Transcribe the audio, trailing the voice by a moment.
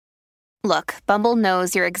Look, Bumble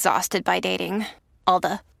knows you're exhausted by dating. All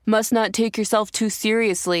the must not take yourself too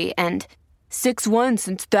seriously and 6'1"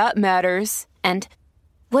 since that matters. And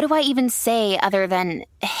what do I even say other than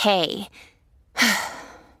hey?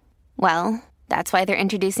 Well, that's why they're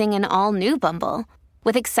introducing an all-new Bumble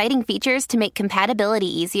with exciting features to make compatibility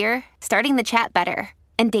easier, starting the chat better,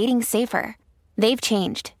 and dating safer. They've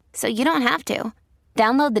changed, so you don't have to.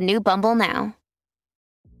 Download the new Bumble now.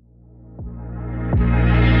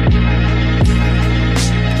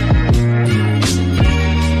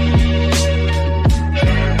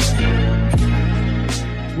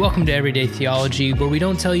 Welcome to Everyday Theology, where we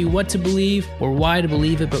don't tell you what to believe or why to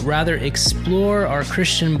believe it, but rather explore our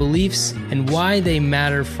Christian beliefs and why they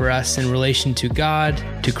matter for us in relation to God,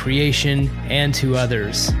 to creation, and to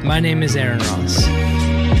others. My name is Aaron Ross.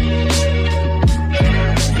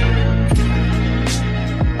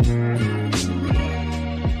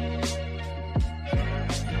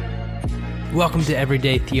 Welcome to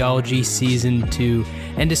Everyday Theology Season 2.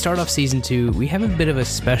 And to start off Season 2, we have a bit of a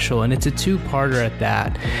special, and it's a two-parter at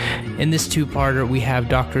that. In this two-parter, we have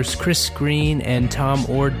Drs. Chris Green and Tom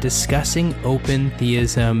Oord discussing open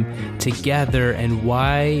theism together and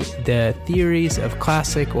why the theories of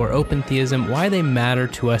classic or open theism, why they matter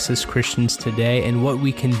to us as Christians today, and what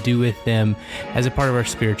we can do with them as a part of our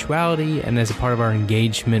spirituality and as a part of our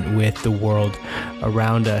engagement with the world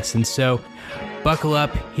around us. And so, buckle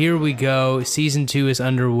up, here we go. Season 2 is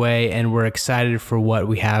underway, and we're excited for what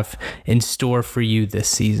we have in store for you this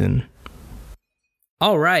season.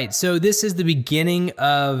 All right, so this is the beginning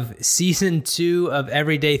of Season 2 of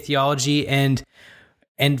Everyday Theology, and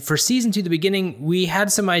for Season 2, the beginning, we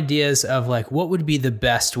had some ideas of like what would be the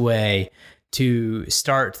best way to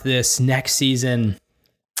start this next season.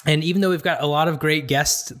 And even though we've got a lot of great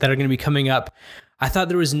guests that are going to be coming up, I thought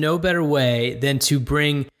there was no better way than to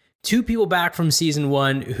bring two people back from Season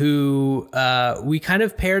 1 who we kind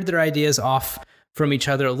of paired their ideas off from each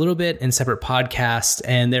other a little bit in separate podcasts,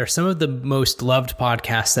 and they're some of the most loved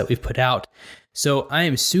podcasts that we've put out. So I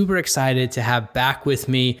am super excited to have back with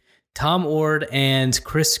me Tom Oord and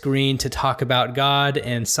Chris Green to talk about God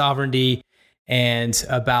and sovereignty and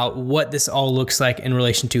about what this all looks like in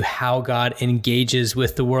relation to how God engages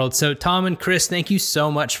with the world. So Tom and Chris, thank you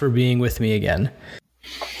so much for being with me again.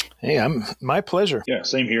 Hey, my pleasure. Yeah,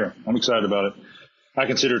 same here. I'm excited about it. I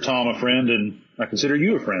consider Tom a friend, and I consider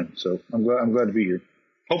you a friend. So I'm glad to be here.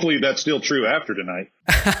 Hopefully that's still true after tonight.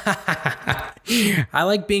 I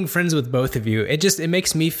like being friends with both of you. It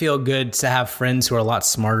makes me feel good to have friends who are a lot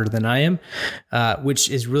smarter than I am,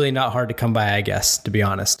 which is really not hard to come by, I guess, to be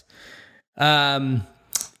honest. Tom,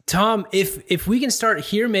 if we can start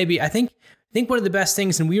here, maybe I think one of the best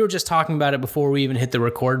things, and we were just talking about it before we even hit the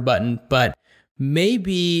record button, but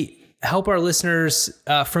maybe help our listeners,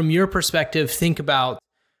 from your perspective, think about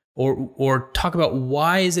or talk about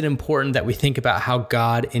why is it important that we think about how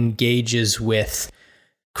God engages with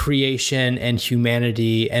creation and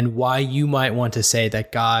humanity, and why you might want to say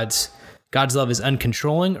that God's love is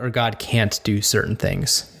uncontrolling or God can't do certain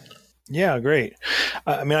things. Yeah, great.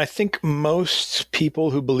 I think most people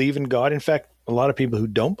who believe in God, in fact, a lot of people who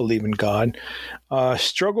don't believe in God,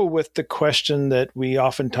 struggle with the question that we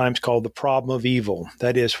oftentimes call the problem of evil.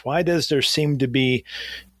 That is, why does there seem to be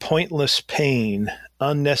pointless pain,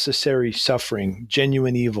 unnecessary suffering,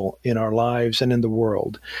 genuine evil in our lives and in the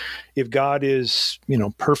world? If God is,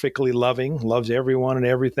 perfectly loving, loves everyone and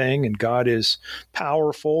everything, and God is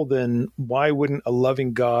powerful, then why wouldn't a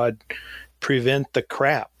loving God prevent the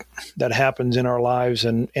crap that happens in our lives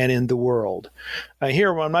and in the world?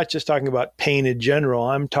 Here, I'm not just talking about pain in general.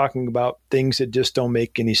 I'm talking about things that just don't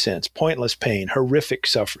make any sense. Pointless pain, horrific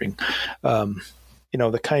suffering,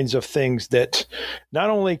 the kinds of things that not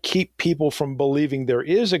only keep people from believing there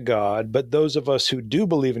is a God, but those of us who do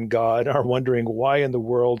believe in God are wondering why in the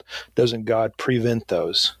world doesn't God prevent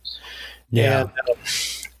those? Yeah. And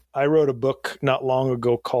I wrote a book not long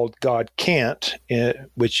ago called God Can't,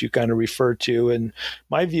 which you kind of referred to. And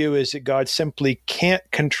my view is that God simply can't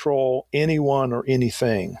control anyone or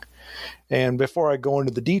anything. And before I go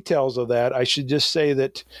into the details of that, I should just say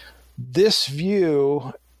that this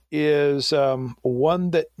view is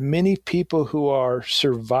one that many people who are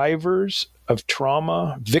survivors of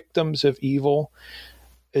trauma, victims of evil,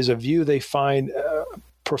 is a view they find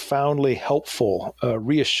profoundly helpful,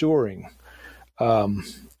 reassuring.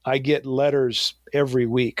 I get letters every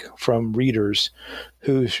week from readers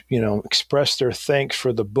who, express their thanks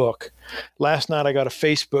for the book. Last night, I got a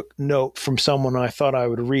Facebook note from someone. I thought I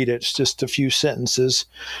would read it. It's just a few sentences.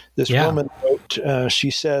 This woman wrote, she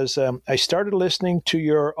says, I started listening to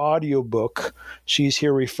your audiobook. She's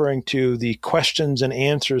here referring to the Questions and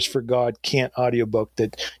Answers for God Can't audiobook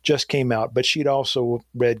that just came out, but she'd also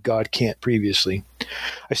read God Can't previously.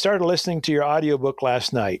 I started listening to your audiobook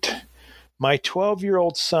last night. My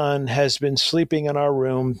 12-year-old son has been sleeping in our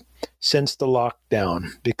room since the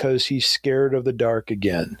lockdown because he's scared of the dark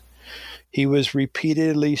again. He was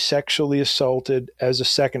repeatedly sexually assaulted as a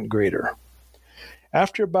second grader.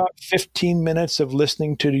 After about 15 minutes of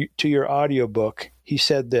listening to your audiobook, he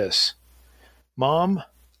said this, Mom,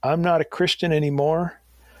 I'm not a Christian anymore,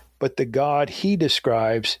 but the God he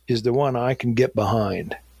describes is the one I can get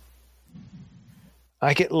behind.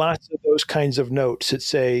 I get lots of those kinds of notes that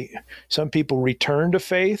say some people return to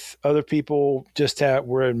faith. Other people just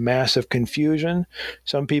were in massive confusion.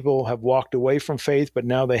 Some people have walked away from faith, but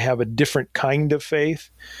now they have a different kind of faith.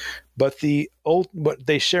 But what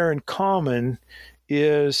they share in common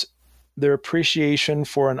is their appreciation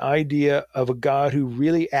for an idea of a God who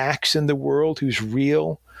really acts in the world, who's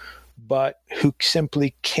real, but who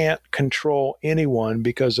simply can't control anyone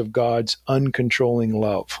because of God's uncontrolling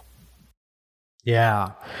love.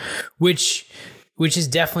 Yeah, which is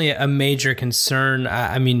definitely a major concern.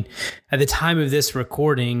 I mean, at the time of this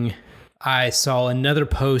recording, I saw another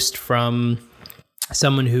post from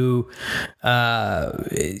someone who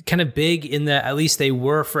kind of big in the, at least they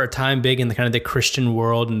were for a time big in the kind of the Christian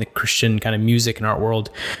world and the Christian kind of music and art world,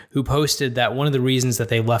 who posted that one of the reasons that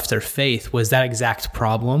they left their faith was that exact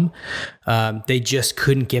problem. They just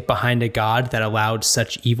couldn't get behind a God that allowed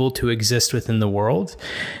such evil to exist within the world.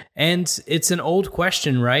 And it's an old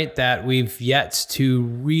question, right, that we've yet to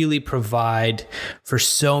really provide for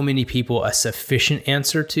so many people a sufficient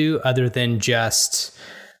answer to, other than just,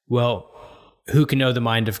 well, who can know the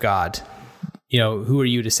mind of God? Who are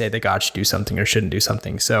you to say that God should do something or shouldn't do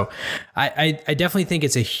something? So I definitely think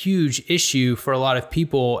it's a huge issue for a lot of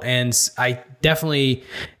people. And I definitely,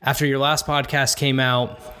 after your last podcast came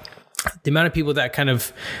out, the amount of people that kind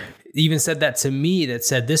of even said that to me, that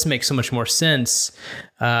said, this makes so much more sense,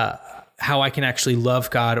 how I can actually love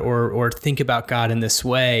God or think about God in this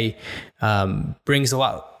way, brings a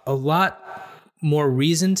lot more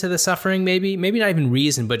reason to the suffering, maybe not even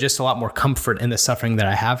reason, but just a lot more comfort in the suffering that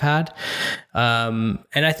I have had. And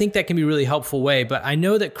I think that can be a really helpful way, but I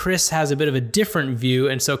know that Chris has a bit of a different view.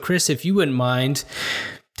 And so Chris, if you wouldn't mind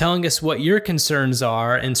telling us what your concerns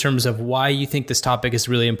are in terms of why you think this topic is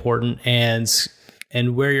really important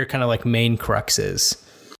and where your kind of like main crux is.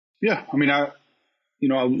 Yeah. I mean, I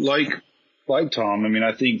like Tom. I mean,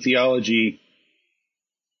 I think theology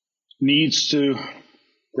needs to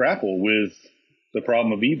grapple with the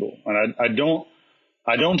problem of evil. And I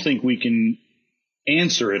don't think we can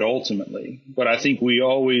answer it ultimately, but I think we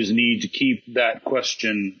always need to keep that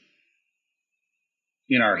question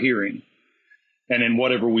in our hearing. And in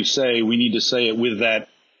whatever we say, we need to say it with that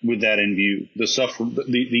in view.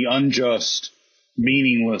 The unjust,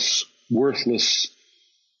 meaningless, worthless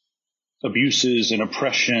abuses and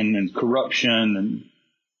oppression and corruption and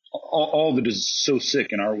all that is so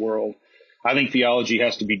sick in our world. I think theology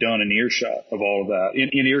has to be done in earshot of all of that,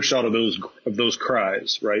 in earshot of those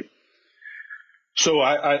cries, right? So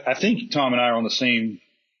I think Tom and I are on the same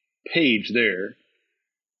page there.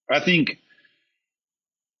 I think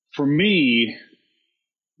for me,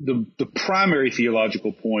 the primary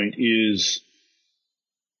theological point is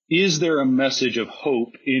there a message of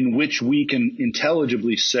hope in which we can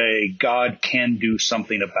intelligibly say God can do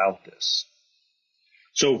something about this?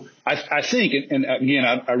 So I think, and again,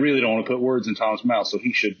 I really don't want to put words in Tom's mouth, so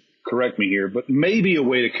he should correct me here, but maybe a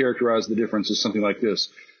way to characterize the difference is something like this.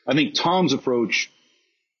 I think Tom's approach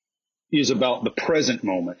is about the present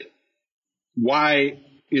moment. Why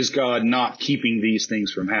is God not keeping these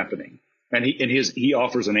things from happening? And he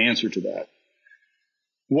offers an answer to that.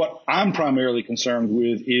 What I'm primarily concerned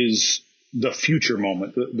with is the future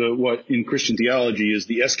moment, what in Christian theology is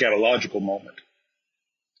the eschatological moment,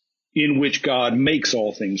 in which God makes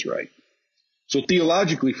all things right. So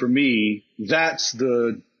theologically, for me, that's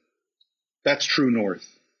true north.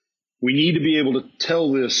 We need to be able to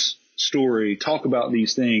tell this story, talk about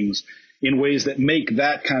these things in ways that make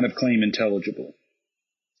that kind of claim intelligible.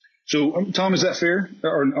 So, Tom, is that fair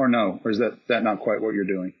or no? Or is that not quite what you're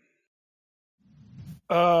doing?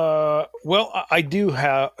 Well, I do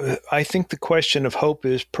have. I think the question of hope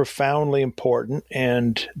is profoundly important,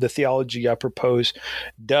 and the theology I propose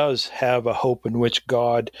does have a hope in which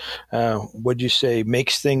God, would you say,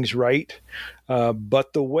 makes things right.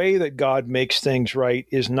 But the way that God makes things right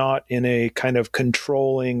is not in a kind of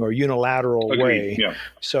controlling or unilateral Agreed. way. Yeah.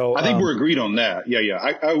 So I think we're agreed on that.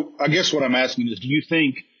 Yeah. I guess what I'm asking is, do you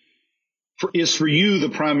think is for you the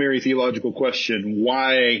primary theological question,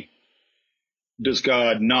 why does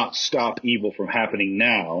God not stop evil from happening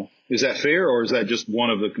now? Is that fair, or is that just one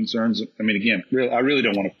of the concerns? I mean, again, I really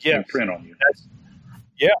don't want to print on you.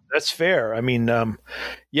 That's fair. I mean,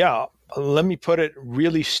 let me put it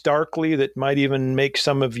really starkly that might even make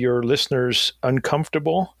some of your listeners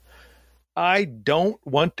uncomfortable. I don't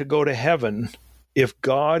want to go to heaven if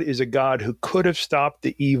God is a God who could have stopped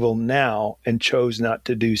the evil now and chose not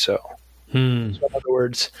to do so. So in other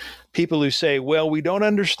words, people who say, well, we don't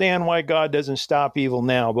understand why God doesn't stop evil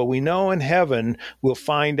now, but we know in heaven we'll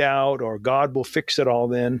find out, or God will fix it all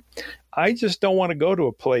then. I just don't want to go to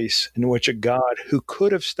a place in which a God who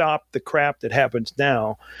could have stopped the crap that happens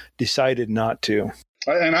now decided not to.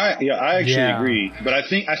 And I actually agree. But I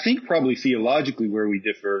think probably theologically where we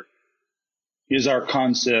differ is our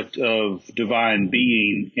concept of divine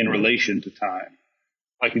being in relation to time.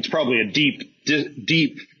 Like, it's probably a deep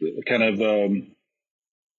kind of,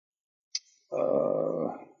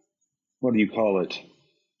 what do you call it?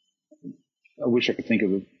 I wish I could think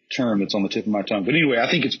of a term that's on the tip of my tongue. But anyway, I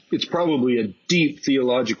think it's probably a deep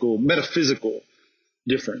theological, metaphysical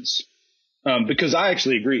difference. Because I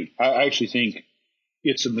actually agree. I actually think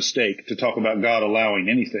it's a mistake to talk about God allowing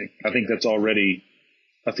anything. I think that's already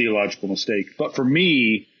a theological mistake. But for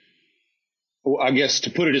me, I guess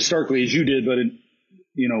to put it as starkly as you did, but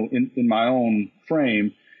in my own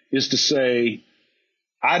frame, is to say,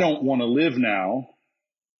 I don't want to live now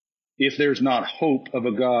if there's not hope of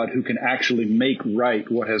a God who can actually make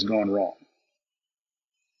right what has gone wrong.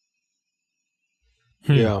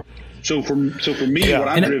 Yeah. So for me, what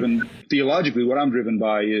I'm driven theologically, what I'm driven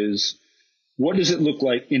by is, what does it look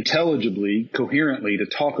like intelligibly, coherently, to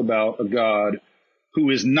talk about a God who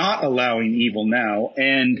is not allowing evil now,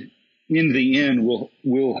 and in the end will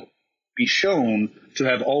be shown to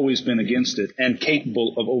have always been against it and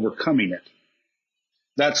capable of overcoming it.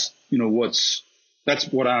 That's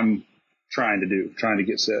what I'm trying to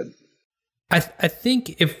get said. I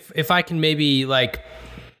think if I can maybe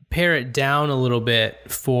pare it down a little bit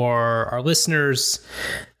for our listeners,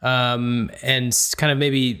 and kind of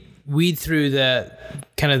maybe weed through the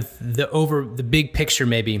big picture,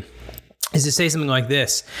 maybe, is to say something like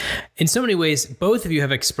this. In so many ways, both of you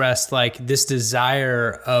have expressed this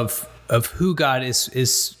desire of who God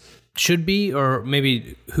should be, or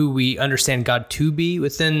maybe who we understand God to be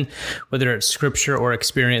within, whether it's scripture or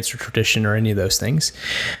experience or tradition or any of those things.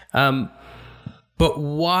 But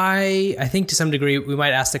why, I think to some degree, we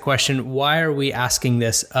might ask the question, why are we asking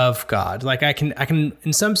this of God? I can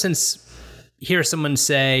in some sense hear someone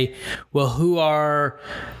say, well, who are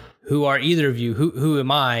either of you? Who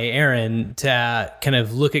am I, Aaron, to kind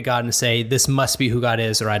of look at God and say, this must be who God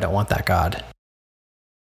is, or I don't want that God?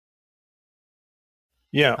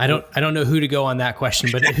 Yeah. I don't know who to go on that question,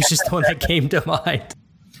 but it was just the one that came to mind.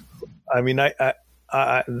 I mean, a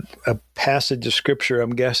passage of scripture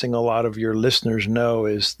I'm guessing a lot of your listeners know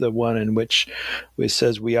is the one in which it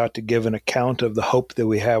says we ought to give an account of the hope that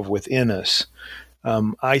we have within us.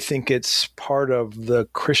 I think it's part of the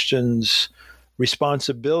Christian's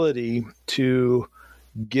responsibility to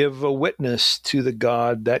give a witness to the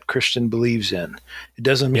God that Christian believes in. It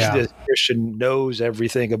doesn't mean that Christian knows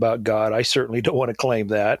everything about God. I certainly don't want to claim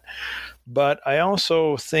that. But I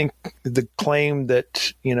also think the claim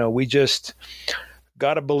that, we just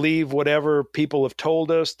got to believe whatever people have told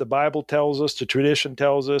us, the Bible tells us, the tradition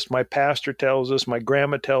tells us, my pastor tells us, my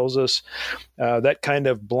grandma tells us, that kind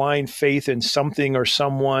of blind faith in something or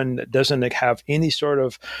someone that doesn't have any sort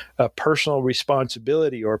of personal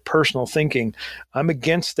responsibility or personal thinking. I'm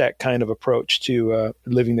against that kind of approach to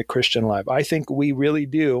living the Christian life. I think we really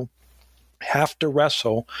do have to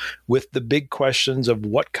wrestle with the big questions of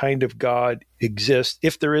what kind of God exists,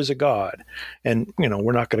 if there is a God. And,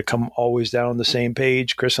 we're not going to come always down on the same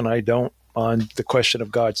page. Chris and I don't on the question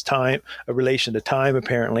of God's time, a relation to time,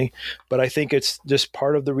 apparently. But I think it's just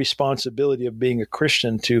part of the responsibility of being a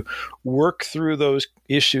Christian to work through those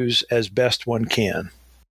issues as best one can.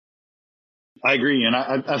 I agree. And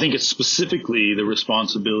I think it's specifically the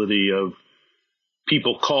responsibility of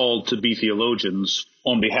people called to be theologians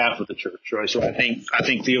on behalf of the church, right? So I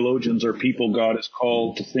think theologians are people God is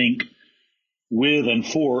called to think with and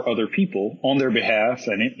for other people on their behalf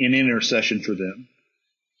and in intercession for them.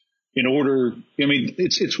 in order, I mean,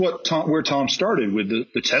 it's where Tom started with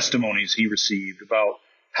the testimonies he received about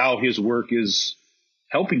how his work is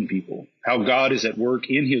helping people, how God is at work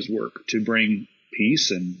in his work to bring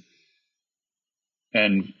peace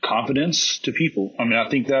and confidence to people. I mean, I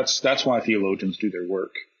think that's why theologians do their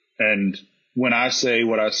work. And when I say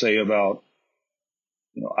what I say about,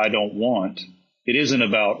 I don't want, it isn't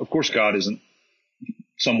about, of course, God isn't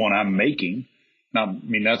someone I'm making. Now, I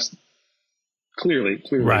mean, that's clearly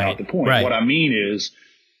right, not the point. Right. What I mean is,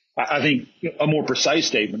 I think a more precise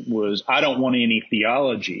statement was, I don't want any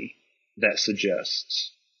theology that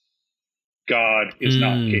suggests God is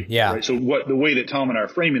not capable. Yeah. Right? So the way that Tom and I are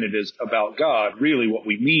framing it is about God, really what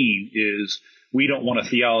we mean is we don't want a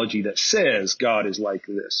theology that says God is like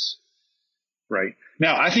this. Right.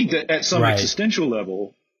 Now, I think that at some existential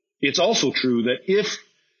level, it's also true that if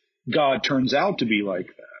God turns out to be like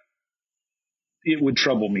that, it would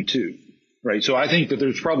trouble me too. Right. So I think that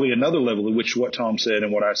there's probably another level at which what Tom said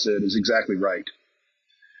and what I said is exactly right.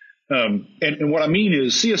 And what I mean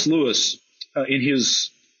is C.S. Lewis, in his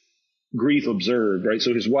Grief Observed, right?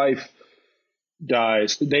 So his wife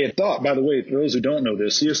dies. They had thought, by the way, for those who don't know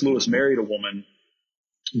this, C.S. Lewis married a woman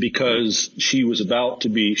because she was a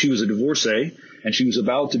divorcee, and she was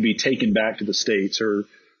about to be taken back to the States.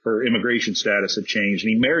 Her immigration status had changed,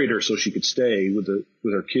 and he married her so she could stay with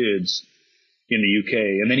her kids in the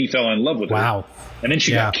UK. And then he fell in love with her. And then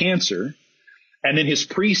she got cancer. And then his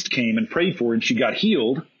priest came and prayed for her, and she got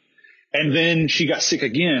healed. And then she got sick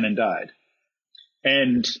again and died.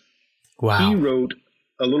 And he wrote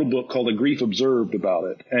a little book called A Grief Observed about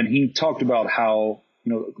it. And he talked about how,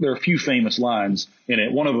 there are a few famous lines in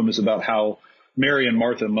it. One of them is about how Mary and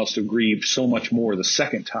Martha must have grieved so much more the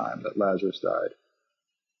second time that Lazarus died.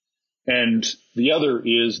 And the other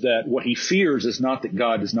is that what he fears is not that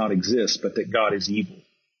God does not exist, but that God is evil.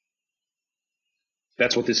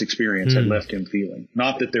 That's what this experience had left him feeling.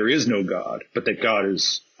 Not that there is no God, but that God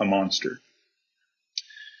is a monster.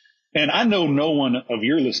 And I know no one of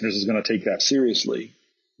your listeners is going to take that seriously,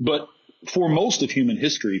 but for most of human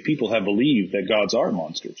history, people have believed that gods are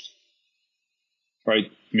monsters. Right?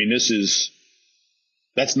 I mean,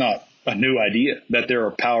 that's not a new idea, that there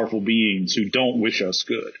are powerful beings who don't wish us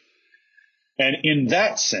good. And in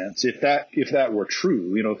that sense, if that were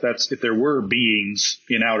true, if there were beings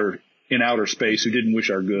in outer space who didn't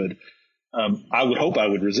wish our good, I would hope I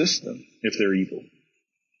would resist them if they're evil.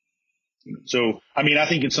 So, I mean, I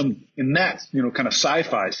think in that kind of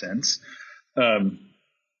sci-fi sense,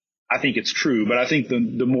 I think it's true. But I think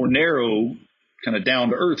the more narrow, kind of down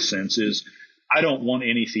to earth sense is, I don't want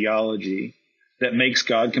any theology that makes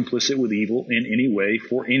God complicit with evil in any way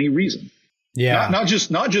for any reason. Yeah. Not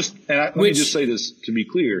just. Let me just say this to be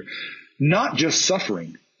clear: not just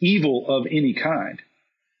suffering, evil of any kind.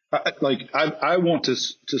 I want to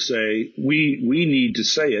say we need to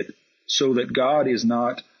say it so that God is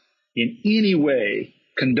not in any way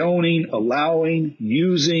condoning, allowing,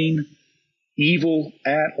 using evil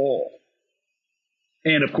at all.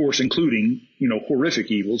 And of course, including,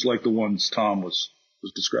 horrific evils like the ones Tom was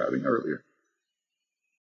describing earlier.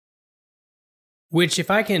 Which,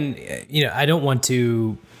 if I can, I don't want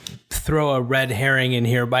to throw a red herring in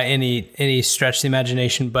here by any stretch of the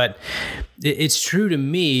imagination, but it's true to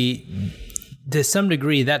me, to some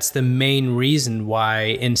degree, that's the main reason why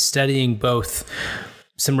in studying both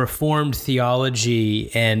some Reformed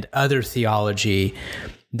theology and other theology,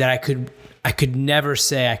 that I could never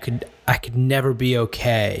say I could never be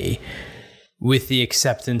okay with the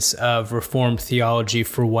acceptance of Reformed theology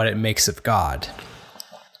for what it makes of God.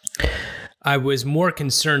 I was more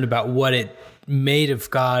concerned about what it made of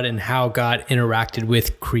God and how God interacted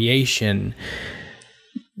with creation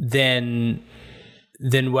than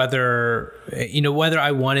whether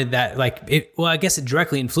I wanted that, I guess it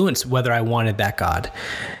directly influenced whether I wanted that God.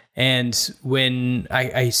 And when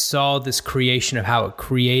I saw this creation of how it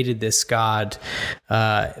created this God,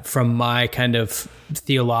 from my kind of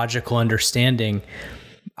theological understanding,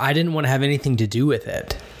 I didn't want to have anything to do with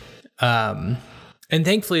it. And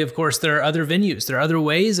thankfully, of course, there are other venues. There are other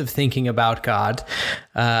ways of thinking about God,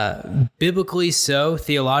 biblically so,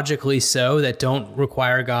 theologically so, that don't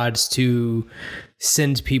require gods to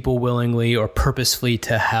send people willingly or purposefully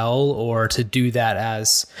to hell, or to do that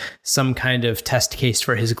as some kind of test case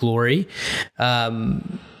for his glory.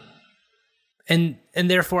 And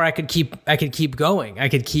therefore I could keep going. I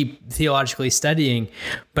could keep theologically studying.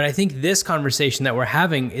 But I think this conversation that we're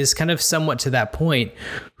having is kind of somewhat to that point.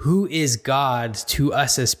 Who is God to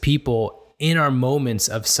us as people in our moments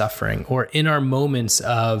of suffering, or in our moments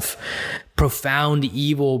of profound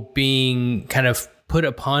evil being kind of put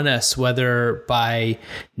upon us, whether by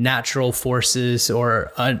natural forces or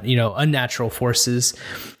unnatural forces.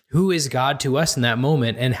 Who is God to us in that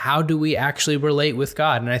moment, and how do we actually relate with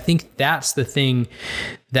God? And I think that's the thing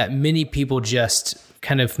that many people just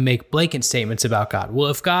kind of make blanket statements about God. Well,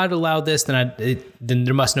 if God allowed this, then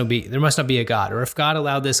there must not be a God. Or if God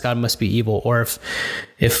allowed this, God must be evil. Or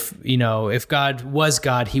if God was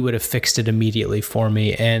God, he would have fixed it immediately for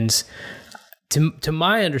me. And to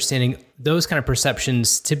my understanding, those kind of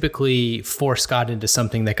perceptions typically force God into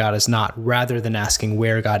something that God is not, rather than asking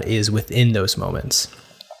where God is within those moments.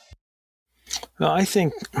 Well, I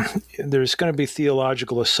think there's going to be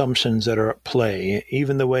theological assumptions that are at play.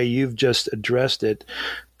 Even the way you've just addressed it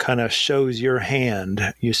kind of shows your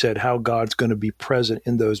hand. You said how God's going to be present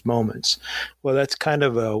in those moments. Well, that's kind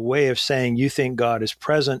of a way of saying you think God is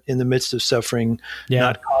present in the midst of suffering,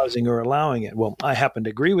 not causing or allowing it. Well, I happen to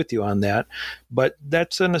agree with you on that, but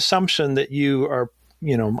that's an assumption that you are,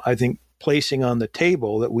 I think, placing on the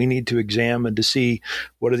table that we need to examine to see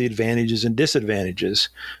what are the advantages and disadvantages.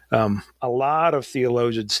 A lot of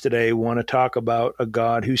theologians today want to talk about a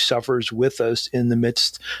God who suffers with us in the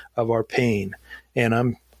midst of our pain. And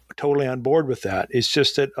I'm totally on board with that. It's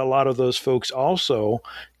just that a lot of those folks also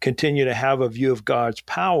continue to have a view of God's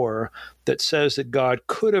power that says that God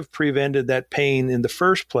could have prevented that pain in the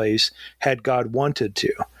first place had God wanted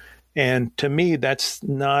to. And to me, that's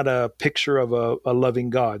not a picture of a loving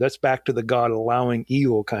God. That's back to the God allowing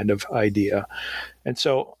evil kind of idea. And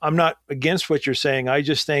so I'm not against what you're saying. I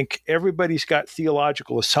just think everybody's got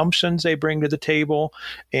theological assumptions they bring to the table,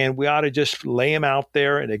 and we ought to just lay them out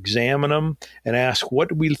there and examine them and ask, what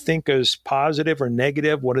do we think is positive or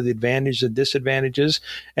negative? What are the advantages and disadvantages?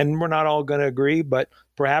 And we're not all going to agree, but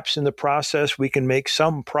perhaps in the process, we can make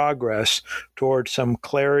some progress towards some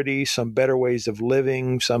clarity, some better ways of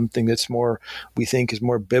living, something that's more, we think is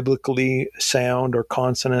more biblically sound or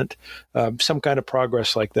consonant, some kind of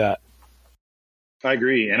progress like that. I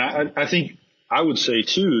agree. And I think I would say,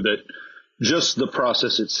 too, that just the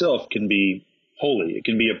process itself can be holy. It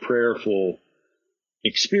can be a prayerful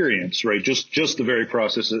experience, right? Just the very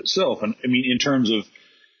process itself. And I mean, in terms of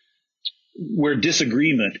where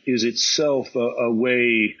disagreement is itself a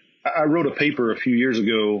way. I wrote a paper a few years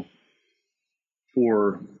ago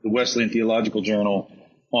for the Wesleyan Theological Journal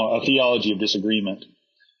on a theology of disagreement.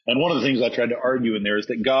 And one of the things I tried to argue in there is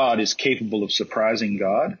that God is capable of surprising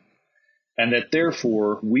God, and that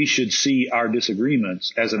therefore we should see our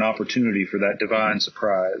disagreements as an opportunity for that divine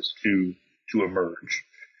surprise to emerge.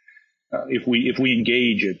 If we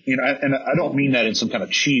engage it, and I don't mean that in some kind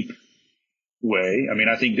of cheap way. I mean,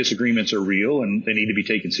 I think disagreements are real and they need to be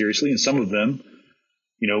taken seriously, and some of them,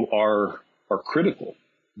 are critical.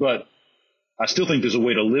 But I still think there's a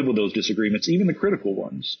way to live with those disagreements, even the critical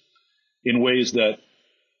ones, in ways that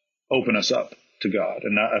open us up to God.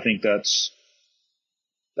 And I think that's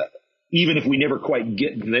even if we never quite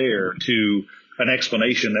get there to an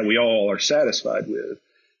explanation that we all are satisfied with,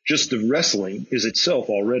 just the wrestling is itself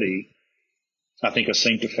already, I think, a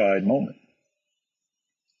sanctified moment,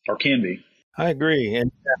 or can be. I agree.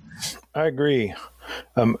 And I agree.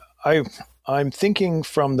 I'm thinking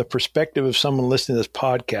from the perspective of someone listening to this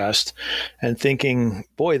podcast and thinking,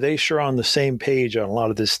 boy, they sure are on the same page on a lot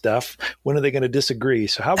of this stuff. When are they going to disagree?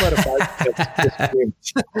 So how about if I disagree?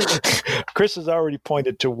 Chris has already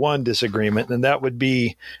pointed to one disagreement, and that would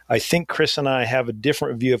be, I think Chris and I have a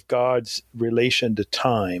different view of God's relation to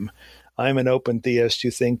time. I'm an open theist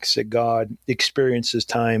who thinks that God experiences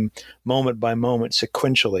time moment by moment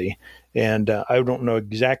sequentially. And I don't know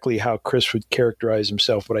exactly how Chris would characterize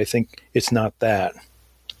himself, but I think it's not that.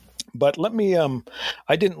 But let me,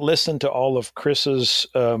 I didn't listen to all of Chris's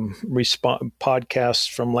podcasts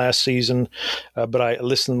from last season, but I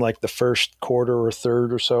listened like the first quarter or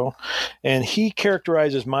third or so. And he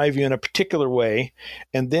characterizes my view in a particular way.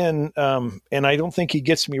 And then, and I don't think he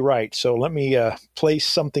gets me right. So let me place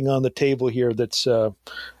something on the table here that's at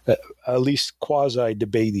least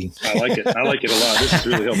quasi-debating. I like it. I like it a lot. This is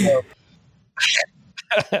really helpful.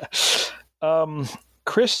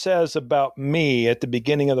 Chris says about me at the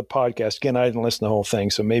beginning of the podcast, again, I didn't listen to the whole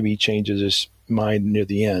thing, so maybe he changes his mind near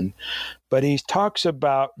the end, but he talks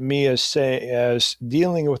about me as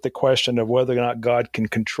dealing with the question of whether or not God can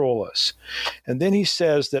control us. And then he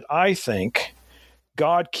says that I think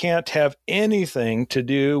God can't have anything to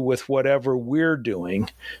do with whatever we're doing.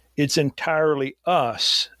 It's entirely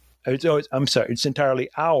us. It's entirely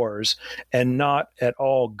ours and not at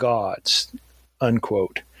all God's,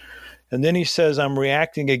 unquote. And then he says, I'm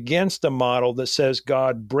reacting against a model that says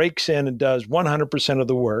God breaks in and does 100% of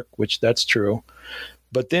the work, which that's true,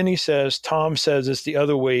 But then he says, Tom says it's the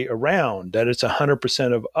other way around, that it's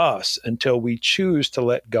 100% of us until we choose to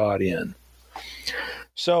let God in.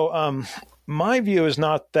 So my view is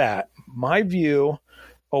not that. My view,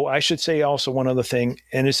 I should say also one other thing,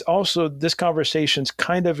 and it's also, this conversation's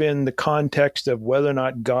kind of in the context of whether or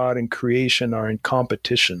not God and creation are in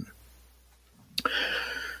competition.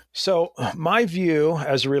 So my view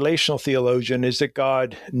as a relational theologian is that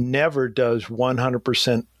God never does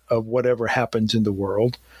 100% of whatever happens in the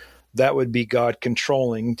world. That would be God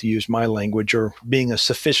controlling, to use my language, or being a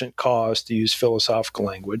sufficient cause, to use philosophical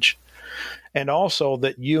language. And also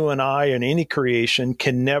that you and I in any creation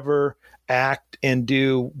can never act and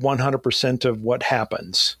do 100% of what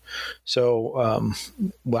happens. So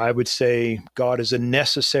I would say God is a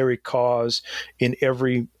necessary cause in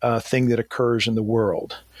every thing that occurs in the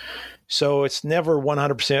world. So it's never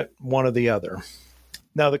 100% one or the other.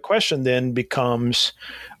 Now the question then becomes,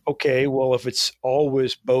 okay, well, if it's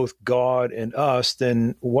always both God and us,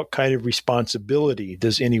 then what kind of responsibility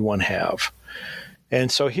does anyone have? And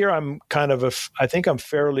so here I'm I think I'm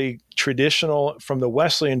fairly traditional from the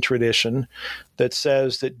Wesleyan tradition that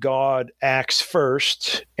says that God acts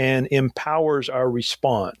first and empowers our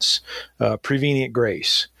response, prevenient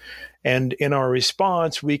grace. And in our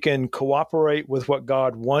response, we can cooperate with what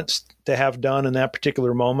God wants to have done in that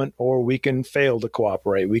particular moment, or we can fail to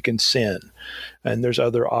cooperate. We can sin. And there's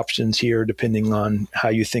other options here depending on how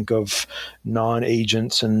you think of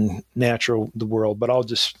non-agents and the world. But I'll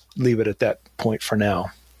just leave it at that point for now.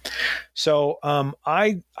 So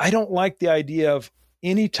I don't like the idea of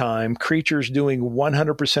anytime creatures doing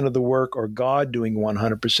 100% of the work or God doing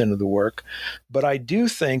 100% of the work. But I do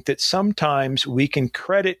think that sometimes we can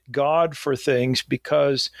credit God for things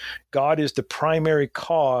because God is the primary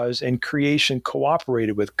cause and creation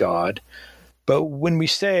cooperated with God. But when we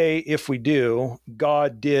say, if we do,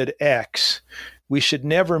 God did X, we should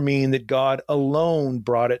never mean that God alone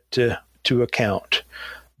brought it to account.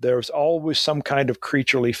 There's always some kind of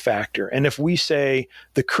creaturely factor. And if we say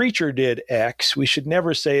the creature did X, we should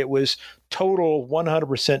never say it was total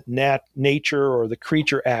 100% nature or the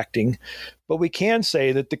creature acting. But we can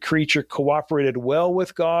say that the creature cooperated well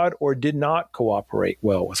with God or did not cooperate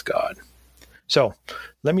well with God. So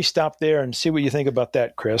let me stop there and see what you think about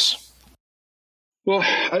that, Chris. Well,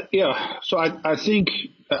 So I think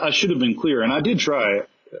I should have been clear. And I did try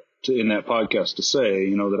in that podcast to say,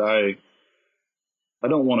 that I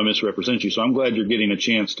don't want to misrepresent you, so I'm glad you're getting a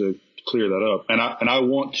chance to clear that up. And I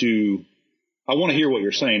want to hear what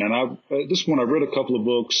you're saying. And I've read a couple of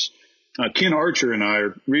books. Ken Archer and I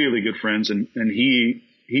are really good friends, and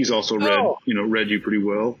he's also read you pretty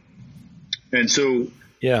well. And so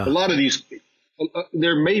a lot of these,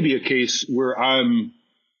 there may be a case where I'm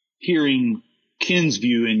hearing Ken's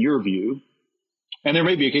view and your view, and there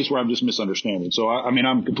may be a case where I'm just misunderstanding. So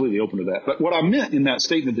I'm completely open to that. But what I meant in that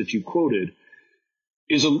statement that you quoted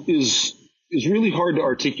is really hard to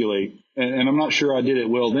articulate, and I'm not sure I did it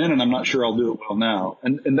well then, and I'm not sure I'll do it well now.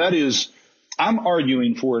 And that is, I'm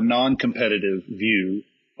arguing for a non-competitive view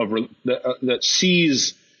that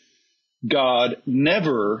sees God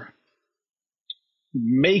never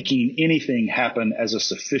making anything happen as a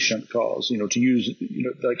sufficient cause. To use,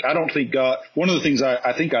 I don't think God. One of the things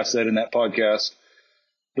I think I said in that podcast,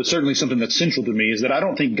 but certainly something that's central to me, is that I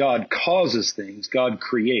don't think God causes things; God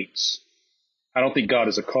creates. I don't think God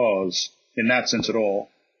is a cause in that sense at all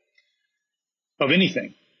of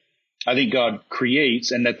anything. I think God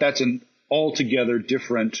creates, and that's an altogether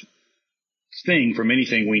different thing from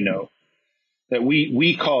anything we know. That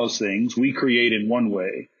we cause things, we create in one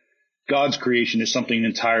way. God's creation is something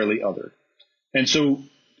entirely other. And so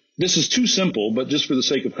this is too simple, but just for the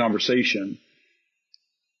sake of conversation,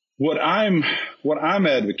 what I'm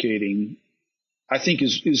advocating, I think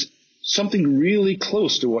is something really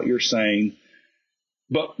close to what you're saying.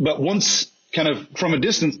 But once kind of from a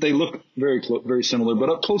distance, they look very similar. But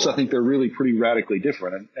up close, I think they're really pretty radically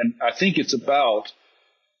different. And I think it's about,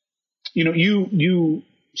 you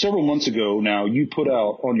several months ago now, you put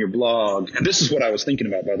out on your blog, and this is what I was thinking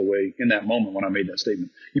about, by the way, in that moment when I made that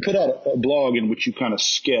statement. You put out a blog in which you kind of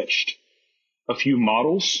sketched a few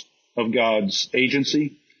models of God's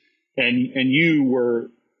agency, and you were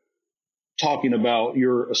talking about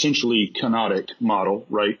your essentially kenotic model,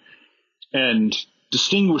 right? And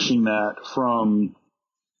distinguishing that from,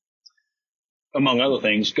 among other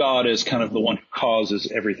things, God as kind of the one who causes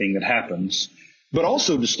everything that happens, but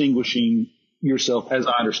also distinguishing yourself, as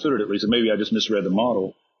I understood it at least, and maybe I just misread the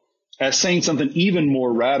model, as saying something even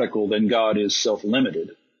more radical than God is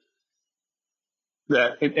self-limited.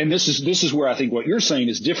 And this is where I think what you're saying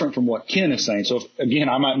is different from what Ken is saying. So again,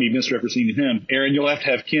 I might be misrepresenting him. Aaron, you'll have to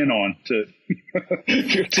have Ken on to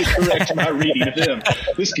to correct my reading of him.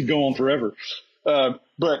 This could go on forever.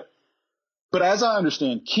 But as I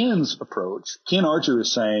understand Ken's approach, Ken Archer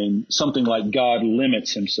is saying something like God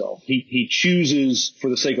limits himself. He chooses, for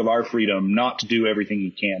the sake of our freedom, not to do everything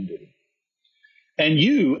he can do.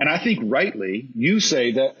 And I think rightly, you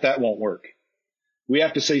say that won't work. We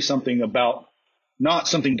have to say something about not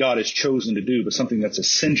something God has chosen to do, but something that's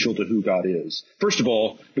essential to who God is. First of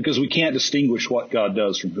all, because we can't distinguish what God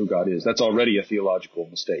does from who God is. That's already a theological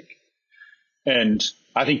mistake. And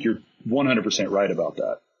I think you're 100% right about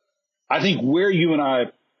that. I think where you and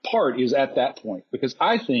I part is at that point, because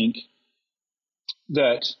I think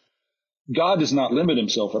that God does not limit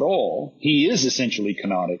himself at all. He is essentially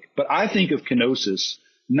kenotic, but I think of kenosis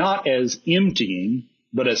not as emptying,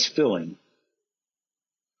 but as filling.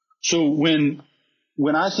 So when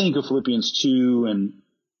I think of Philippians 2 and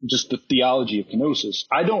just the theology of kenosis,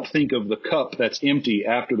 I don't think of the cup that's empty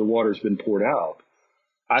after the water's been poured out.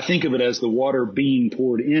 I think of it as the water being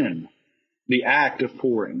poured in. The act of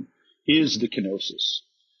pouring is the kenosis.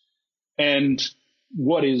 And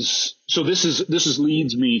this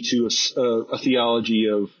leads me to a theology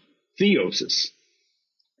of theosis,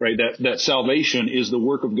 right? That salvation is the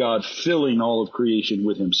work of God filling all of creation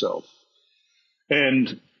with himself.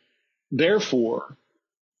 And therefore,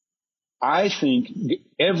 I think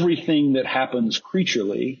everything that happens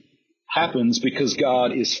creaturely happens because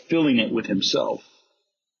God is filling it with himself.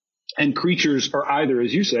 And creatures are either,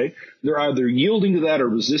 as you say, they're either yielding to that or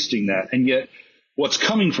resisting that. And yet what's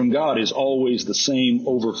coming from God is always the same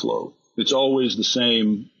overflow. It's always the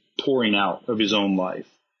same pouring out of his own life.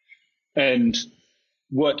 And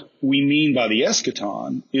what we mean by the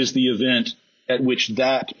eschaton is the event at which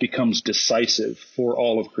that becomes decisive for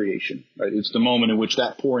all of creation. Right? It's the moment in which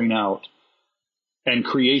that pouring out and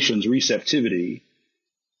creation's receptivity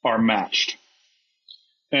are matched.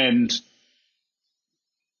 And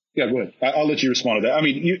yeah, go ahead. I'll let you respond to that. I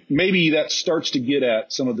mean, maybe that starts to get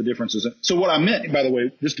at some of the differences. So what I meant, by the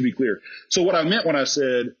way, just to be clear, so what I meant when I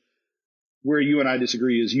said where you and I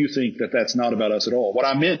disagree is you think that that's not about us at all. What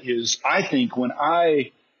I meant is I think when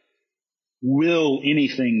I will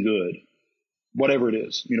anything good, whatever it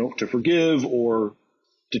is, to forgive or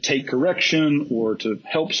to take correction or to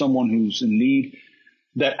help someone who's in need,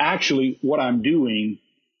 that actually what I'm doing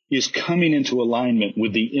is coming into alignment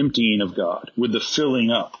with the emptying of God, with the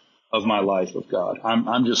filling up of my life of God.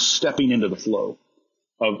 I'm just stepping into the flow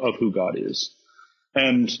of who God is.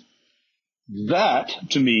 And that,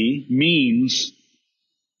 to me, means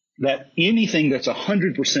that anything that's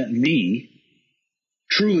 100% me,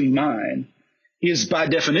 truly mine, is by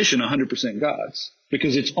definition 100% God's.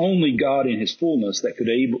 Because it's only God in his fullness that could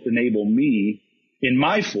enable me in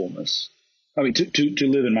my fullness, to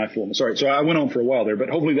live in my fullness. All right, so I went on for a while there, but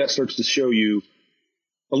hopefully that starts to show you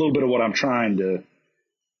a little bit of what I'm trying to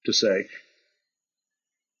say.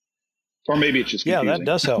 Or maybe it's just confusing. Yeah, that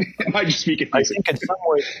does help. It might just be confusing. I think in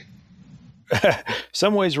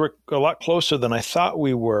some ways we're a lot closer than I thought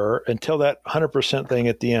we were until that 100% thing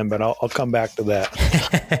at the end, but I'll come back to that.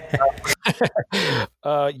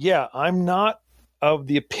 Yeah, I'm not of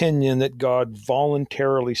the opinion that God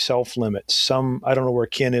voluntarily self-limits. Some, I don't know where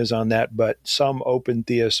Ken is on that, but some open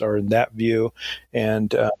theists are in that view,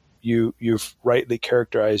 and you've rightly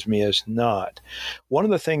characterized me as not. One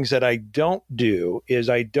of the things that I don't do is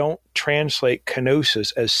I don't translate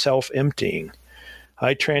kenosis as self-emptying.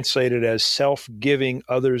 I translate it as self-giving,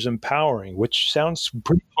 others empowering, which sounds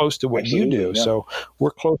pretty close to what you do. Yeah. So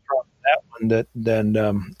we're closer on that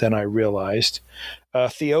one than I realized.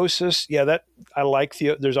 Theosis, yeah, that I like.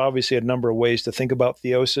 There's obviously a number of ways to think about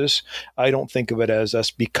theosis. I don't think of it as us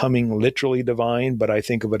becoming literally divine, but I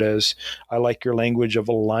think of it as, I like your language of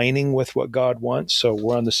aligning with what God wants. So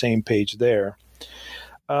we're on the same page there.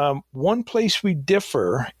 One place we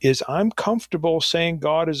differ is I'm comfortable saying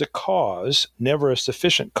God is a cause, never a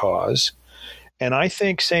sufficient cause. And I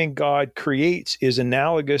think saying God creates is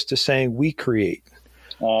analogous to saying we create.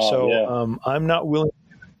 I'm not willing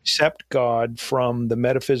to accept God from the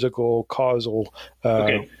metaphysical causal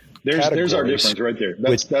okay. There's our difference right there.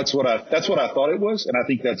 That's what I thought it was, and I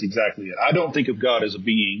think that's exactly it. I don't think of God as a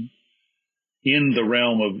being in the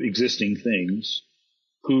realm of existing things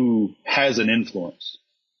who has an influence.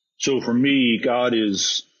 So for me, God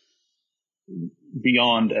is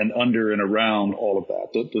beyond and under and around all of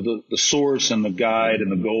that, the source and the guide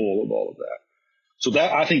and the goal of all of that. So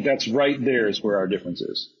that, I think that's right there is where our difference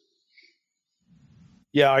is.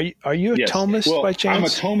 Yeah. Are you a Thomist by chance? I'm a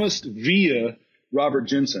Thomist via Robert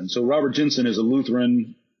Jensen. So Robert Jensen is a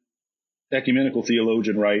Lutheran ecumenical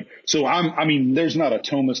theologian, right? So there's not a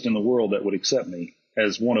Thomist in the world that would accept me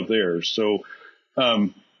as one of theirs. So,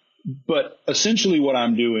 But essentially what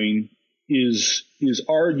I'm doing is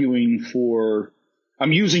arguing for,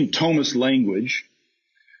 I'm using Thomist language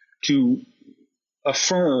to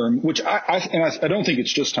affirm, which I don't think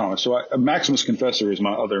it's just Thomas. So Maximus Confessor is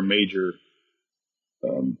my other major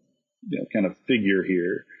kind of figure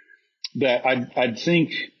here, that I'd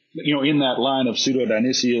think, in that line of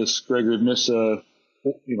Pseudo-Dionysius, Gregory of Nyssa,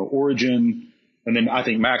 Origen, and then I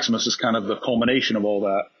think Maximus is kind of the culmination of all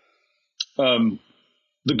that.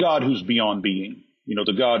 The God who's beyond being,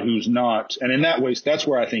 the God who's not, and in that way, that's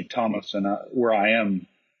where I think Thomas and where I am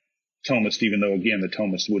Thomist, even though again, the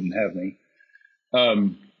Thomists wouldn't have me.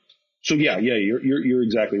 So you're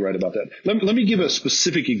exactly right about that. Let me give a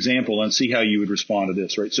specific example and see how you would respond to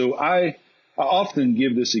this, right? So I often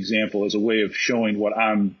give this example as a way of showing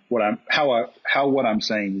how what I'm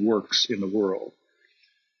saying works in the world.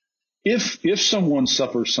 If someone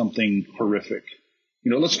suffers something horrific,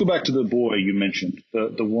 let's go back to the boy you mentioned,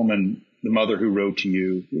 the woman, the mother who wrote to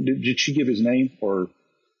you. Did she give his name? Or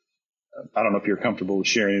I don't know if you're comfortable with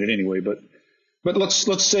sharing it anyway, but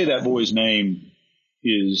let's say that boy's name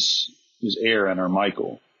is Aaron or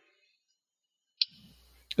Michael.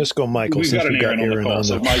 Let's go Michael. We've got an Aaron on the call,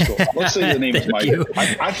 so Michael. Let's say the name is Michael.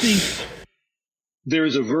 I think there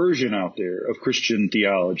is a version out there of Christian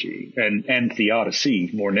theology and theodicy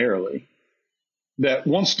more narrowly that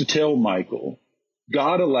wants to tell Michael,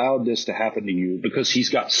 God allowed this to happen to you because he's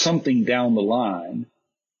got something down the line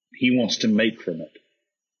he wants to make from it.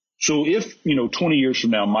 So if, 20 years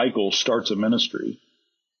from now, Michael starts a ministry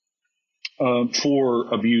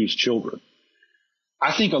for abused children,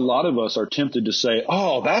 I think a lot of us are tempted to say,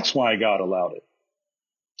 oh, that's why God allowed it.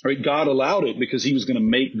 Right? God allowed it because he was going to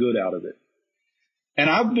make good out of it. And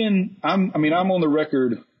I'm on the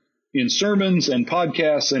record in sermons and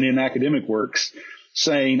podcasts and in academic works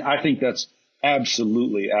saying I think that's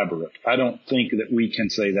absolutely aberrant. I don't think that we can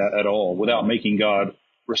say that at all without making God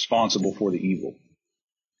responsible for the evil.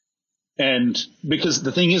 And because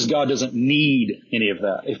the thing is, God doesn't need any of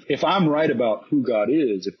that. If I'm right about who God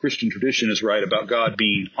is, if Christian tradition is right about God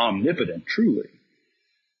being omnipotent, truly,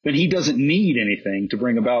 then he doesn't need anything to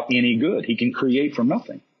bring about any good. He can create from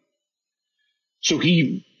nothing. So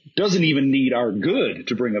he doesn't even need our good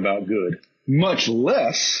to bring about good, much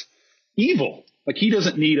less evil. Like he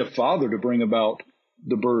doesn't need a father to bring about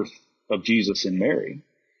the birth of Jesus and Mary.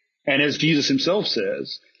 And as Jesus himself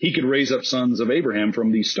says, he could raise up sons of Abraham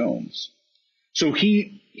from these stones. So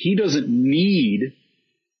he doesn't need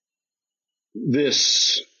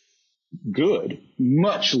this good,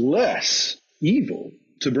 much less evil,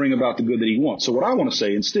 to bring about the good that he wants. So what I want to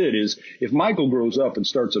say instead is, if Michael grows up and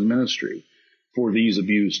starts a ministry for these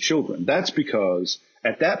abused children, that's because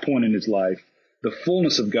at that point in his life, the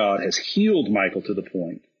fullness of God has healed Michael to the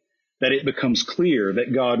point that it becomes clear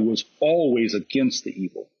that God was always against the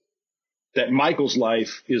evil. That Michael's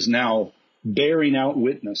life is now bearing out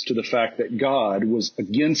witness to the fact that God was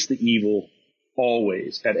against the evil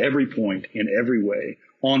always, at every point, in every way,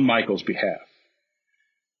 on Michael's behalf.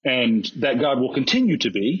 And that God will continue to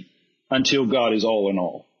be until God is all in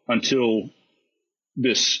all, until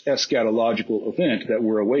this eschatological event that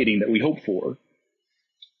we're awaiting, that we hope for,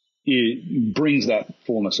 it brings that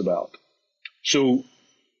fullness about. So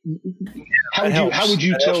how would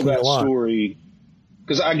you tell that story?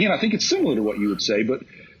 Because again, I think it's similar to what you would say,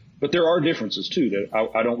 but there are differences too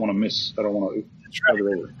that I don't want to miss. I don't want to cover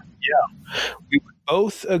over. Yeah, we would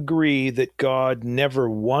both agree that God never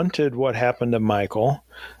wanted what happened to Michael.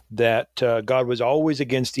 That God was always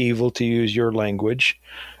against evil, to use your language.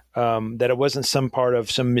 That it wasn't some part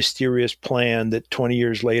of some mysterious plan that 20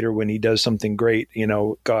 years later, when he does something great,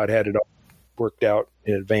 God had it all worked out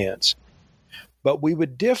in advance. But we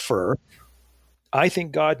would differ. I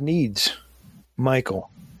think God needs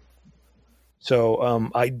Michael. So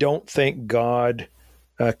I don't think God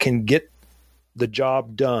can get the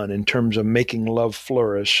job done in terms of making love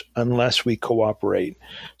flourish unless we cooperate.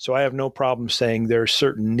 So I have no problem saying there are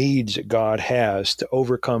certain needs that God has to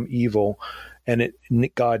overcome evil, and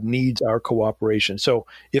God needs our cooperation. So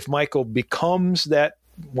if Michael becomes that,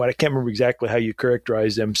 I can't remember exactly how you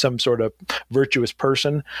characterize them, some sort of virtuous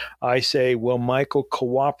person, I say, well, Michael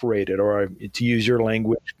cooperated, or to use your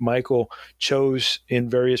language, Michael chose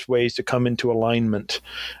in various ways to come into alignment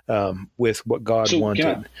with what God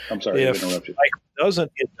wanted. I'm sorry to interrupt you.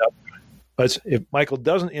 If Michael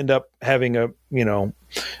doesn't end up having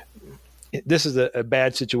this is a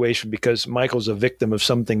bad situation because Michael's a victim of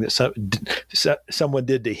something that someone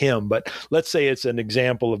did to him. But let's say it's an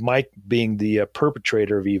example of Mike being the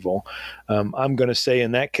perpetrator of evil. I'm going to say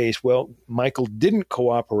in that case, well, Michael didn't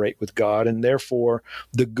cooperate with God, and therefore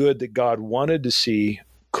the good that God wanted to see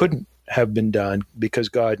couldn't have been done because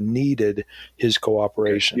God needed his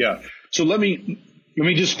cooperation. Yeah. So let me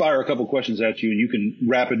just fire a couple questions at you, and you can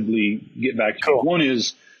rapidly get back to me. One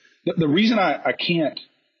is the reason I can't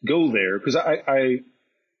go there, because I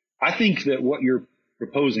think that what you're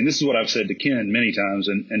proposing, this is what I've said to Ken many times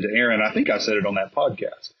and to Aaron. I think I said it on that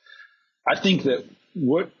podcast. I think that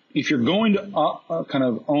if you're going to kind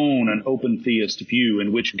of own an open theist view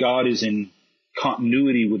in which God is in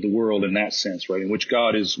continuity with the world in that sense, right, in which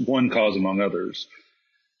God is one cause among others,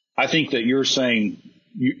 I think that you're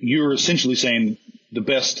essentially saying the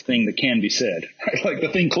best thing that can be said, right? Like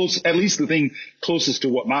at least the thing closest to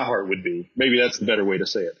what my heart would be. Maybe that's the better way to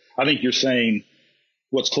say it. I think you're saying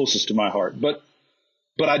what's closest to my heart, but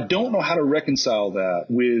I don't know how to reconcile that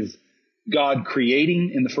with God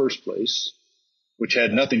creating in the first place, which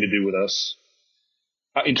had nothing to do with us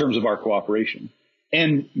in terms of our cooperation.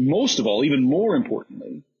 And most of all, even more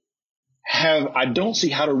importantly, I don't see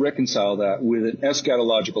how to reconcile that with an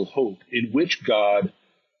eschatological hope in which God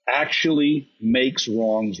actually makes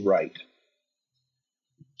wrongs right.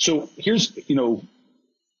 So here's,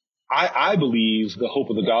 I believe the hope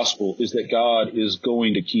of the gospel is that God is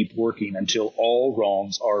going to keep working until all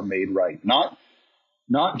wrongs are made right. Not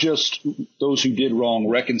just those who did wrong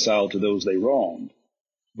reconciled to those they wronged,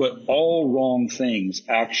 but all wrong things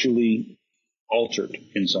actually altered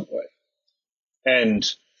in some way. And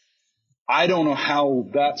I don't know how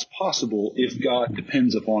that's possible if God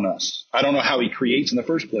depends upon us. I don't know how he creates in the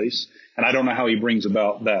first place, and I don't know how he brings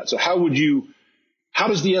about that. So how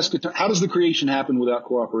does the creation happen without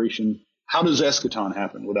cooperation? How does eschaton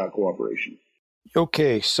happen without cooperation?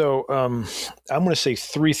 Okay, so I'm going to say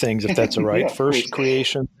three things, if that's all right. Yeah, First, please.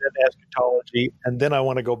 creation, then eschatology, and then I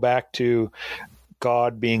want to go back to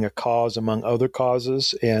God being a cause among other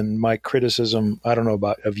causes, and my criticism, I don't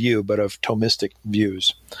know of you, but of Thomistic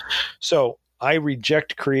views. So I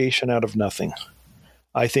reject creation out of nothing.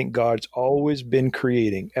 I think God's always been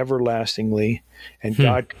creating everlastingly, and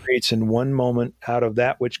God creates in one moment out of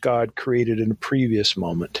that which God created in a previous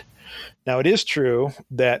moment. Now, it is true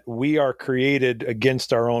that we are created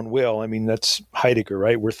against our own will. I mean, that's Heidegger,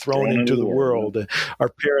 right? We're thrown into the world. Our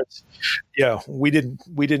parents, we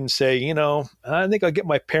didn't say, I think I'll get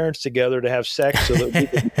my parents together to have sex so that we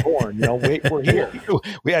can be born. We're here.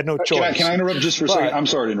 We had no choice. Can I interrupt just for a second? I'm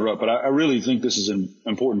sorry to interrupt, but I really think this is an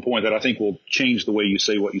important point that I think will change the way you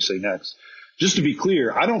say what you say next. Just to be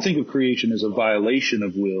clear, I don't think of creation as a violation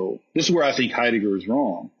of will. This is where I think Heidegger is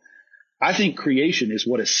wrong. I think creation is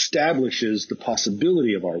what establishes the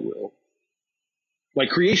possibility of our will. Like,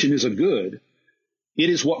 creation is a good.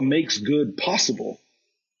 It is what makes good possible.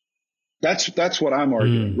 That's what I'm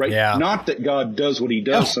arguing, right? Yeah. Not that God does what he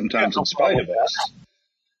does sometimes in spite of us,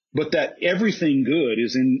 but that everything good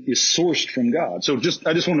is sourced from God. So I just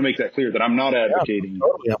want to make that clear that I'm not advocating.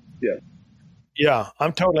 Yeah,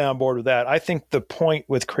 I'm totally on board with that. I think the point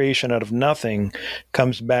with creation out of nothing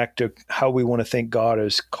comes back to how we want to think God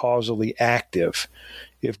is causally active.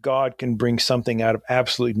 If God can bring something out of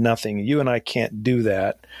absolutely nothing, you and I can't do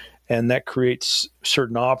that. And that creates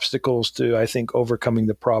certain obstacles to, I think, overcoming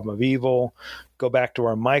the problem of evil. Go back to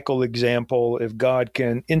our Michael example. If God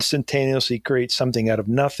can instantaneously create something out of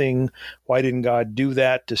nothing, why didn't God do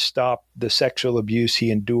that to stop the sexual abuse he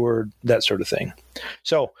endured, that sort of thing?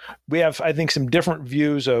 So we have, I think, some different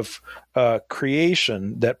views of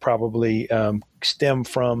creation that probably stem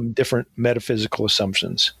from different metaphysical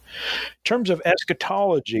assumptions. In terms of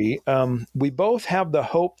eschatology, we both have the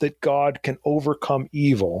hope that God can overcome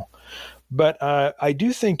evil. But I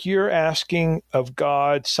do think you're asking of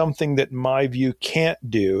God something that my view can't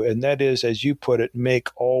do, and that is, as you put it, make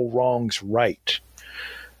all wrongs right.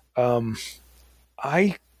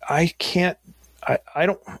 I can't. I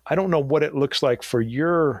don't know what it looks like for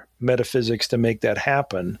your metaphysics to make that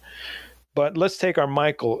happen. But let's take our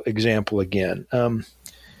Michael example again.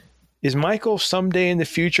 Is Michael someday in the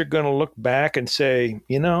future going to look back and say,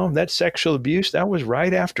 that sexual abuse, that was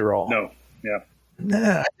right after all? No. Yeah.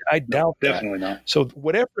 Nah, I doubt that. Definitely not. So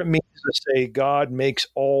whatever it means to say God makes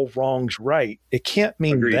all wrongs right, it can't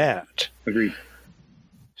mean Agreed. that. Agreed.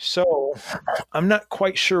 So I'm not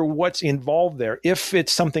quite sure what's involved there. If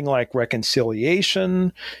it's something like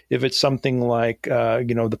reconciliation, if it's something like,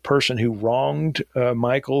 the person who wronged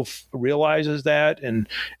Michael realizes that and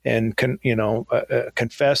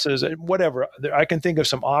confesses, whatever. I can think of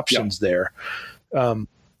some options there.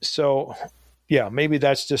 Yeah, maybe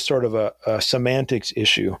that's just sort of a semantics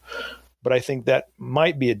issue, but I think that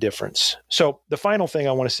might be a difference. So the final thing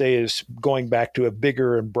I want to say is going back to a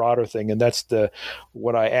bigger and broader thing, and that's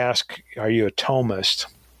what I ask, are you a Thomist?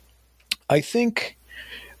 I think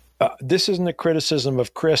This isn't a criticism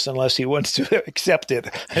of Chris unless he wants to accept it,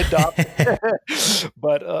 adopt it.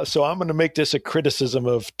 But so I'm going to make this a criticism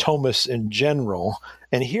of Thomas in general.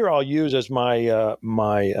 And here I'll use as my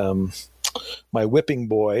my whipping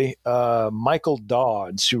boy, Michael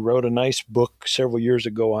Dodds, who wrote a nice book several years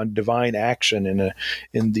ago on divine action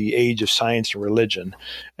in the age of science and religion.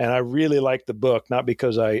 And I really liked the book, not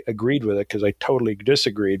because I agreed with it, because I totally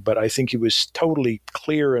disagreed, but I think he was totally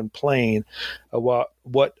clear and plain about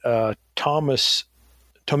what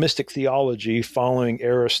Thomistic theology, following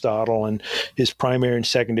Aristotle and his primary and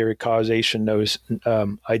secondary causation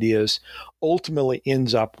ideas, ultimately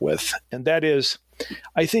ends up with. And that is,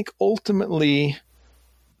 I think ultimately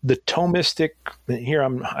the Thomistic, here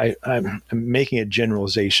I'm making a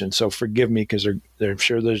generalization, so forgive me because I'm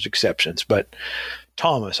sure there's exceptions, but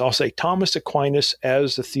I'll say Thomas Aquinas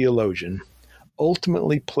as a theologian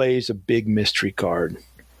ultimately plays a big mystery card,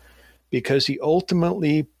 because he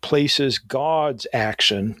ultimately places God's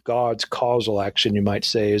action, God's causal action, you might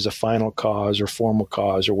say, as a final cause or formal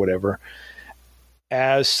cause or whatever,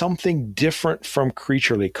 as something different from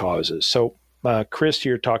creaturely causes. So Chris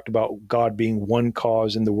here talked about God being one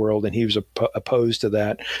cause in the world, and he was opposed to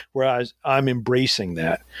that, whereas I'm embracing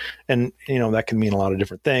that. And, that can mean a lot of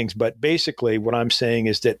different things. But basically what I'm saying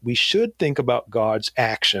is that we should think about God's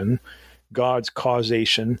action, God's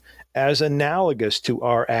causation, as analogous to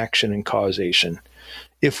our action and causation.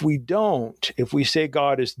 If we don't, if we say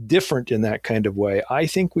God is different in that kind of way, I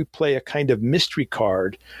think we play a kind of mystery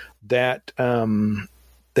card that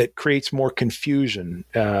that creates more confusion,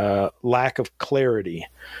 lack of clarity.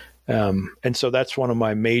 And so that's one of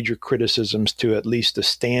my major criticisms to at least the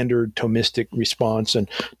standard Thomistic response, and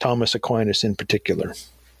Thomas Aquinas in particular.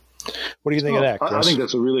 What do you think of that, Chris? I think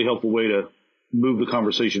that's a really helpful way to move the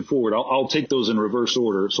conversation forward. I'll take those in reverse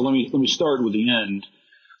order. So let me start with the end.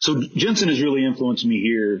 So Jensen has really influenced me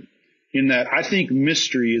here in that I think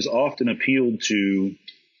mystery is often appealed to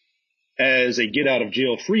as a get out of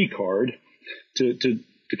jail free card, to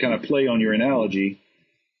kind of play on your analogy.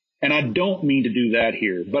 And I don't mean to do that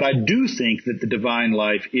here, but I do think that the divine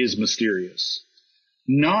life is mysterious.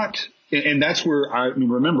 And that's where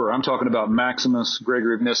remember, I'm talking about Maximus,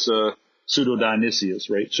 Gregory of Nyssa, Pseudo-Dionysius,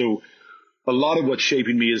 right? So a lot of what's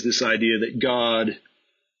shaping me is this idea that God.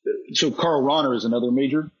 So Karl Rahner is another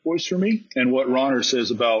major voice for me, and what Rahner says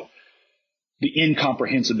about the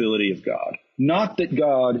incomprehensibility of God. Not that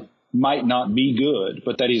God might not be good,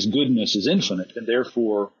 but that his goodness is infinite and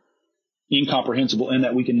therefore incomprehensible, in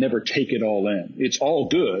that we can never take it all in. It's all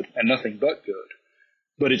good and nothing but good,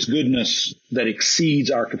 but it's goodness that exceeds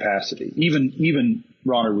our capacity. Even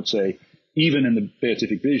Rahner would say, even in the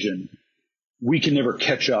beatific vision, we can never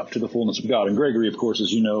catch up to the fullness of God. And Gregory, of course,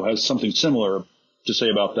 as you know, has something similar to say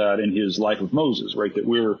about that in his Life of Moses, right? That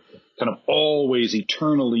we're kind of always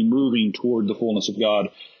eternally moving toward the fullness of God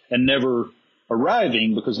and never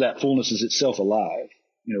arriving, because that fullness is itself alive.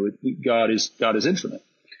 God is infinite.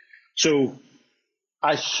 So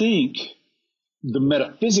I think the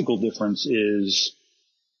metaphysical difference is,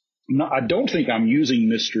 I don't think I'm using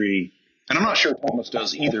mystery, and I'm not sure Thomas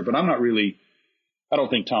does either, but I don't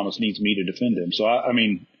think Thomas needs me to defend him. So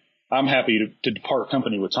I'm happy to depart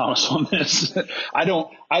company with Thomas on this. I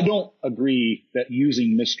don't agree that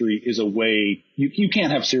using mystery is a way you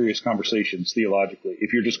can't have serious conversations theologically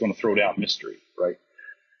if you're just going to throw down mystery, right?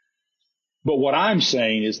 But what I'm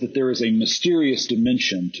saying is that there is a mysterious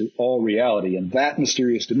dimension to all reality, and that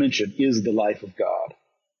mysterious dimension is the life of God.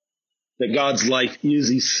 That God's life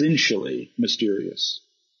is essentially mysterious.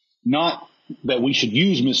 Not that we should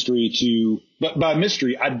use mystery but by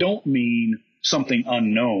mystery, I don't mean something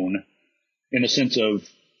unknown in a sense of,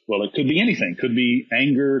 well, it could be anything. Could be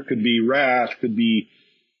anger, could be wrath, could be,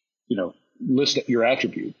 list your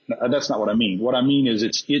attribute. That's not what I mean. What I mean is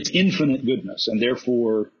it's infinite goodness, and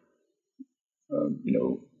therefore,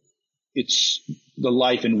 it's the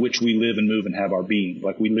life in which we live and move and have our being.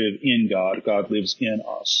 Like we live in God, God lives in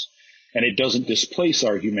us. And it doesn't displace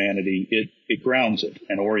our humanity, it grounds it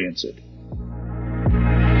and orients it.